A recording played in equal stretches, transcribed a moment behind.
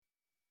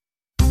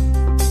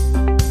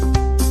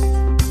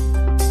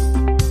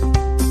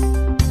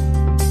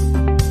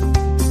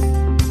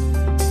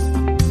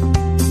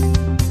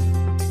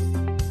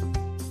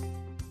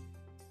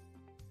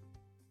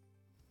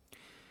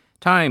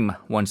Time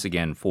once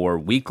again for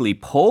Weekly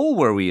Poll,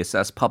 where we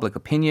assess public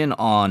opinion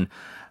on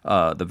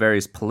the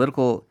various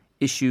political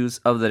issues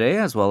of the day,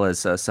 as well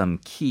as some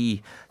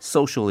key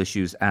social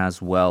issues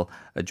as well.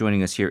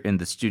 Joining us here in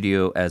the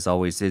studio, as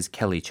always, is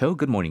Kelly Cho.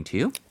 Good morning to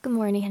you. Good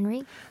morning,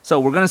 Henry. So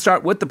we're going to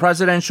start with the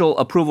presidential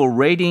approval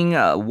rating.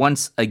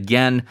 Once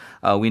again,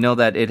 we know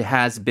that it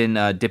has been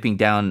dipping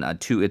down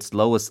to its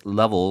lowest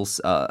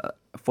levels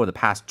for the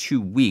past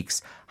 2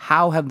 weeks.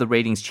 How have the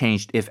ratings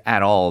changed, if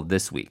at all,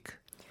 this week?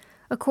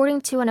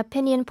 According to an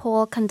opinion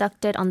poll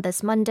conducted on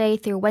this Monday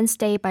through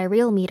Wednesday by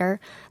RealMeter,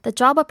 the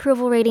job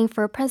approval rating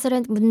for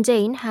President Moon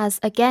Jae-in has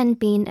again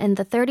been in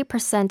the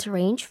 30%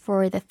 range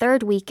for the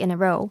third week in a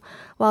row,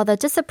 while the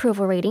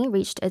disapproval rating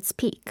reached its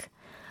peak.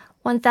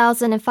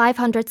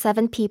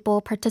 1,507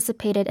 people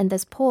participated in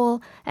this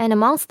poll, and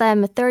amongst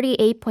them,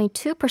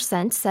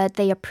 38.2% said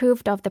they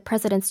approved of the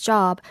president's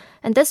job,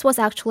 and this was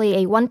actually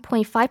a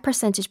 1.5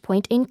 percentage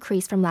point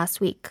increase from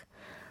last week.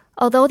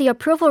 Although the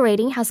approval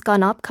rating has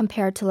gone up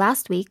compared to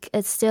last week,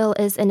 it still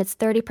is in its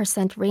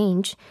 30%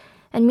 range.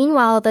 And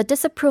meanwhile, the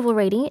disapproval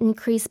rating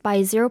increased by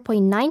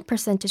 0.9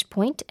 percentage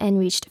point and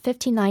reached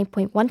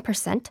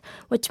 59.1%,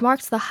 which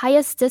marks the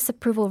highest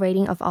disapproval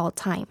rating of all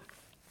time.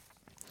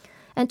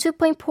 And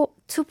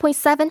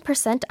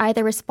 2.7%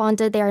 either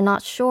responded they are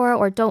not sure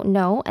or don't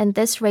know, and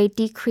this rate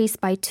decreased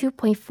by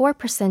 2.4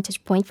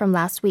 percentage point from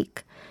last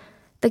week.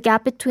 The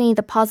gap between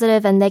the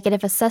positive and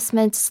negative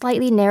assessments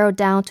slightly narrowed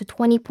down to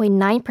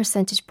 20.9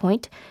 percentage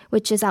point,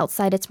 which is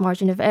outside its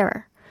margin of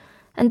error.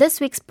 And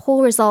this week's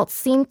poll results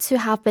seem to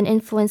have been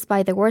influenced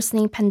by the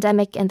worsening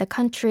pandemic in the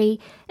country,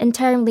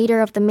 interim leader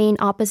of the main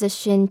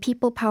opposition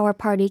People Power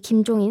Party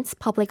Kim Jong-in's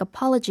public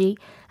apology,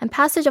 and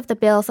passage of the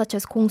bill such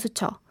as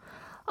공수처.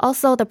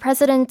 Also, the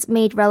president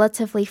made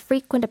relatively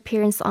frequent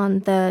appearance on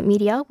the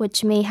media,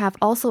 which may have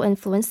also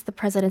influenced the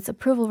president's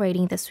approval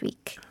rating this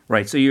week.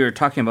 Right, so you're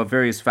talking about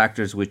various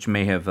factors which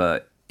may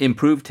have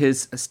improved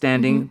his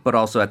standing, but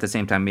also at the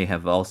same time may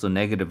have also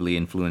negatively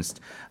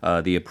influenced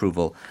the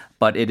approval.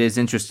 But it is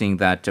interesting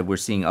that we're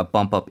seeing a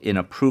bump up in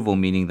approval,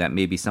 meaning that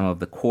maybe some of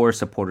the core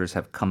supporters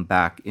have come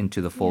back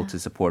into the fold to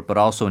support, but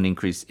also an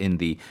increase in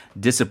the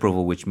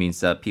disapproval, which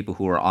means that people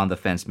who are on the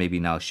fence maybe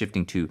now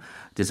shifting to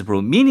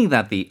disapproval, meaning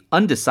that the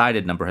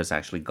undecided number has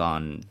actually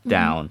gone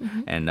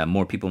down, and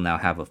more people now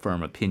have a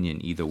firm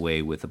opinion either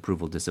way with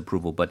approval,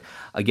 disapproval. But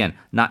again,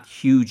 not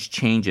huge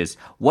changes.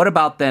 What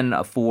about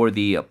then for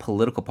the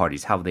political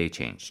parties? How have they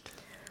changed?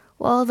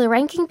 Well, the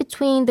ranking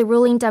between the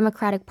ruling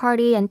Democratic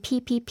Party and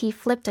PPP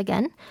flipped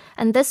again,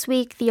 and this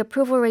week the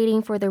approval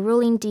rating for the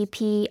ruling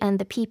DP and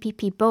the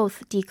PPP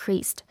both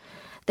decreased.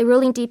 The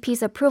ruling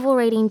DP's approval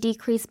rating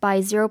decreased by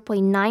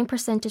 0.9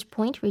 percentage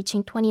point,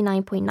 reaching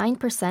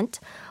 29.9%,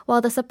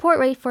 while the support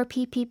rate for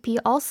PPP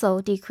also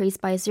decreased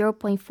by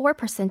 0.4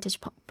 percentage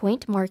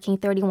point, marking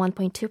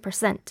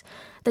 31.2%.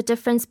 The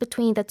difference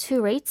between the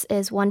two rates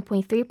is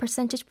 1.3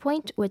 percentage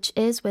point, which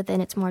is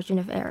within its margin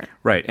of error.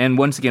 Right. And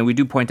once again, we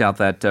do point out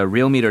that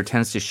RealMeter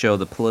tends to show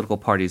the political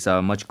parties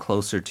much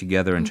closer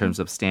together in terms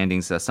of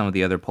standings. Some of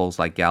the other polls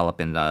like Gallup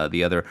and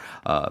the other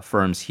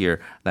firms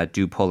here that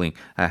do polling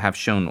have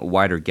shown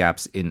wider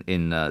gaps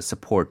in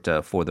support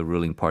for the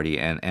ruling party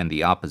and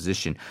the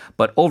opposition.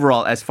 But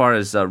overall, as far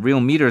as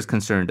RealMeter is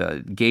concerned,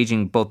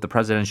 gauging both the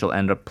presidential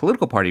and the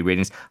political party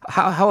ratings,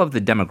 how have the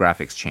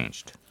demographics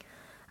changed?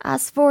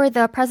 As for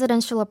the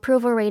presidential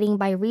approval rating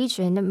by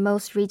region,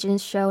 most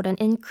regions showed an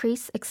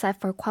increase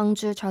except for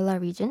Gwangju Jeolla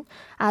region,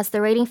 as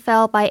the rating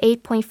fell by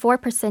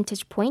 8.4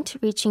 percentage point,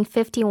 reaching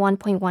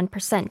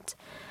 51.1%.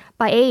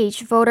 By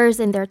age, voters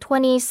in their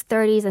 20s,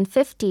 30s, and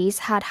 50s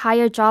had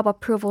higher job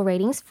approval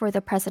ratings for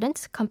the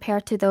president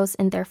compared to those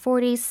in their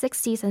 40s,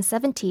 60s, and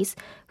 70s,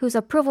 whose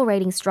approval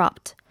ratings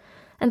dropped.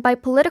 And by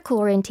political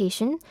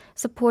orientation,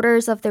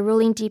 supporters of the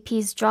ruling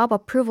DP's job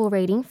approval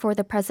rating for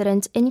the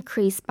president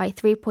increased by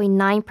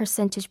 3.9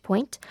 percentage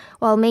point,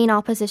 while main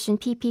opposition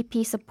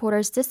PPP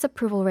supporters'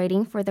 disapproval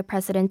rating for the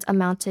president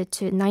amounted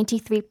to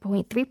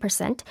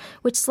 93.3%,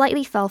 which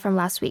slightly fell from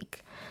last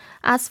week.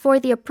 As for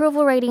the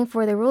approval rating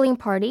for the ruling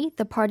party,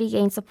 the party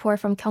gained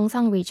support from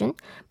Gyeongsang region,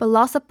 but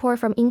lost support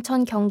from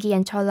Incheon, Gyeonggi,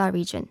 and Jeolla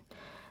region.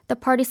 The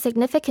party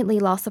significantly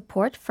lost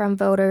support from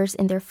voters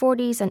in their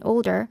 40s and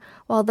older,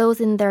 while those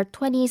in their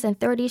 20s and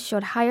 30s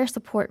showed higher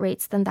support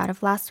rates than that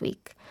of last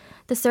week.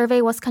 The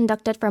survey was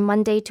conducted from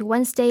Monday to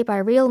Wednesday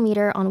by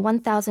RealMeter on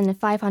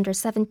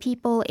 1,507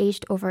 people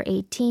aged over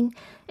 18.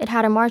 It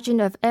had a margin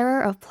of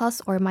error of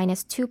plus or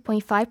minus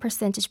 2.5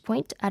 percentage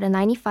point at a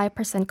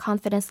 95%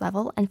 confidence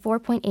level and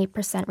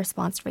 4.8%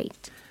 response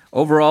rate.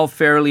 Overall,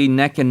 fairly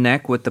neck and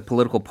neck with the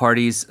political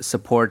parties'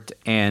 support,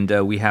 and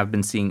we have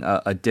been seeing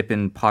a dip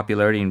in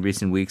popularity in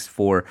recent weeks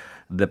for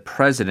the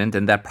president,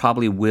 and that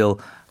probably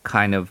will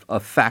kind of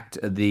affect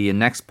the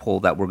next poll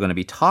that we're going to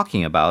be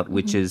talking about,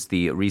 which is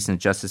the recent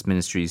Justice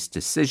Ministry's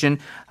decision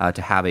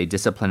to have a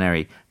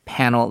disciplinary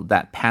panel.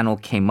 That panel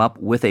came up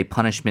with a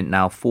punishment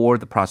now for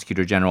the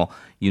Prosecutor-General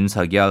Yoon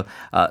Seok-youl.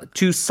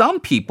 To some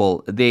people,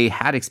 they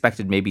had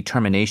expected maybe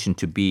termination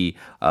to be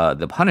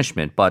the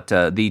punishment, but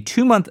the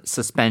 2-month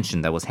suspension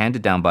that was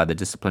handed down by the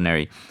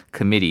disciplinary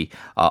committee,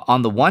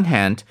 on the one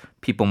hand,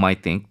 people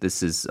might think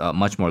this is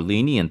much more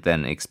lenient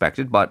than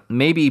expected, but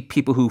maybe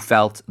people who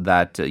felt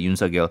that Yoon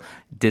Seok-youl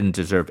didn't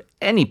deserve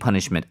any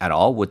punishment at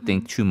all would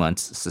think 2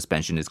 months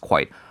suspension is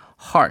quite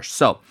harsh.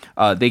 So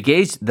they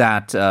gauged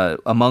that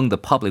among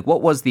the public.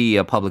 What was the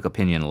public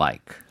opinion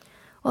like?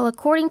 Well,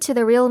 according to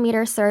the Real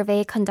Meter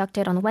survey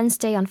conducted on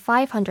Wednesday on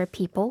 500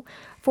 people,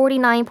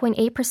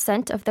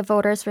 49.8% of the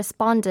voters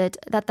responded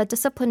that the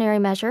disciplinary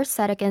measure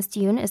set against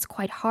Yoon is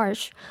quite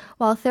harsh,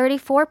 while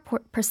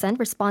 34%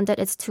 responded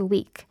it's too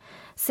weak.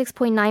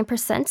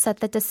 6.9% said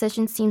the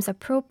decision seems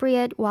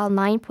appropriate, while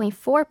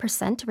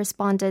 9.4%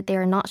 responded they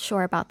are not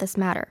sure about this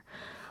matter.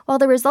 While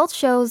the result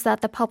shows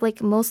that the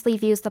public mostly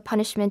views the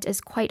punishment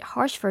is quite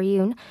harsh for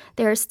Yoon,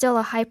 there is still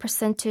a high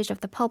percentage of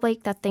the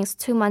public that thinks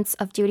 2 months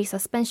of duty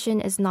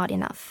suspension is not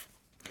enough.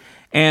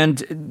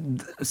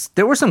 And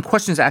there were some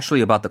questions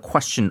actually about the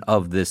question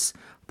of this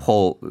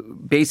poll.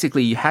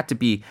 Basically, you had to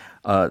be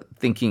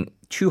thinking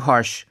too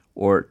harsh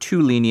or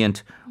too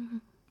lenient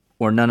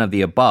or none of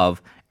the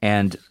above.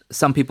 And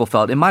some people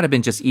felt it might have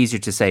been just easier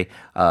to say,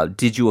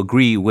 did you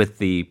agree with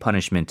the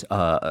punishment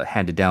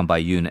handed down by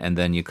Yoon? And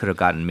then you could have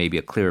gotten maybe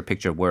a clearer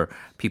picture of where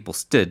people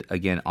stood,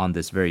 again, on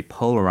this very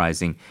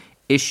polarizing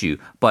issue.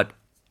 But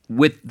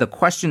with the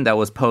question that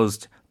was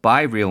posed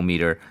by Real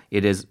Meter,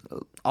 it is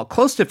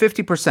close to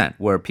 50%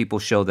 where people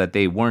show that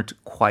they weren't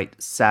quite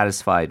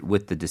satisfied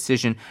with the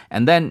decision.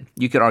 And then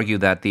you could argue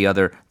that the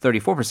other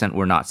 34%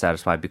 were not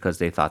satisfied because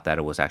they thought that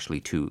it was actually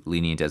too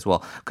lenient as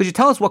well. Could you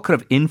tell us what could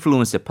have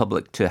influenced the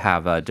public to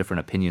have different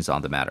opinions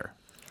on the matter?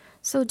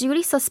 So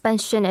duty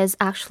suspension is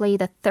actually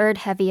the third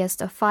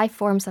heaviest of 5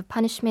 forms of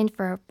punishment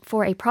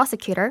for a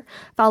prosecutor,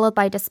 followed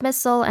by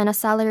dismissal and a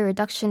salary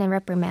reduction and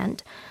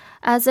reprimand.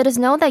 As it is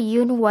known that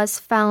Yoon was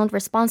found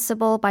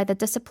responsible by the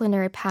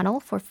disciplinary panel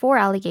for 4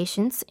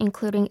 allegations,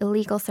 including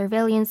illegal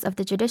surveillance of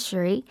the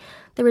judiciary,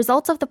 the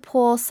results of the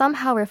poll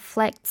somehow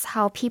reflects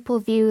how people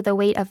view the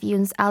weight of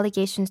Yoon's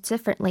allegations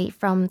differently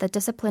from the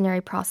disciplinary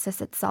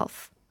process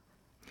itself.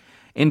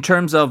 In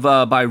terms of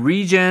by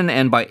region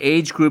and by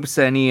age groups,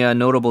 any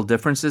notable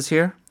differences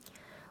here?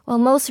 Well,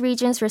 most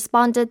regions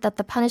responded that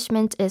the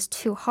punishment is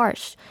too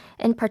harsh.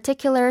 In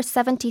particular,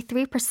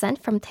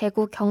 73% from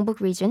Daegu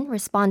Gyeongbuk region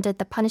responded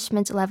the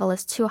punishment level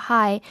is too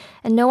high,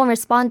 and no one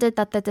responded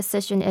that the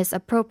decision is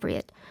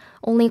appropriate.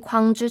 Only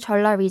Gwangju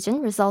Jeolla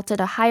region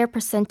resulted a higher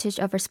percentage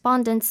of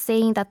respondents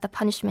saying that the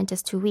punishment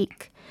is too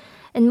weak.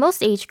 In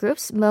most age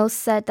groups, most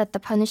said that the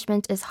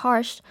punishment is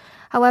harsh.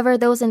 However,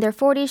 those in their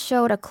 40s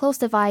showed a close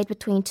divide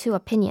between 2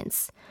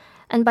 opinions.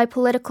 And by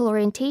political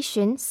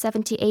orientation,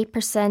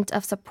 78%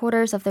 of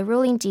supporters of the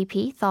ruling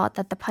DP thought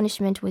that the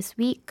punishment was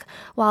weak,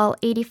 while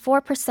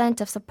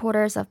 84% of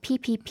supporters of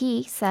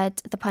PPP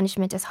said the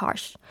punishment is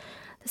harsh.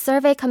 The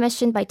survey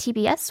commissioned by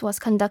TBS was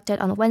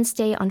conducted on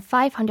Wednesday on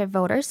 500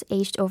 voters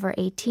aged over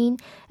 18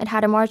 and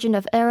had a margin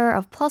of error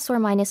of plus or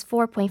minus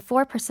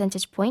 4.4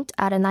 percentage point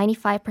at a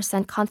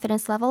 95%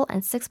 confidence level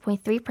and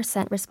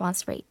 6.3%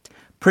 response rate.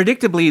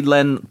 Predictably,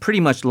 Len, pretty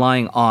much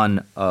lying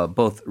on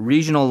both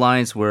regional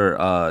lines where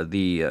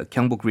the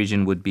Gyeongbuk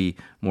region would be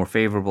more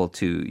favorable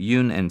to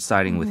Yoon and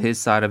siding with his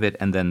side of it,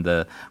 and then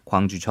the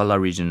Gwangju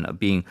Jeolla region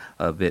being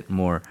a bit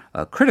more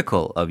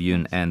critical of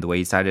Yoon and the way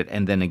he sided.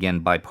 And then again,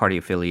 by party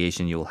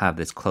affiliation, you'll have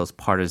this close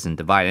partisan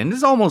divide. And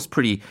it's almost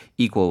pretty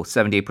equal,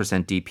 78%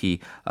 DP,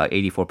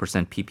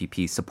 84%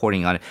 PPP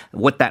supporting on it.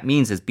 What that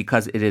means is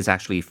because it is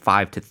actually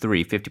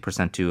 5-3,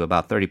 50% to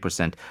about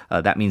 30%,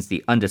 that means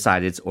the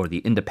undecideds or the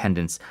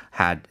independents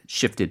had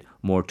shifted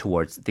more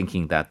towards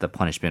thinking that the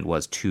punishment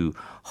was too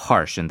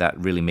harsh, and that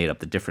really made up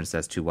the difference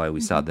as to why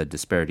we saw the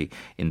disparity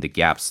in the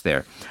gaps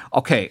there.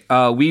 Okay,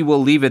 we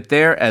will leave it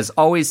there. As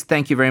always,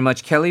 thank you very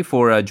much, Kelly,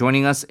 for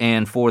joining us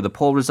and for the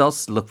poll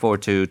results. Look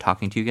forward to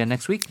talking to you again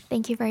next week.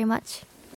 Thank you very much.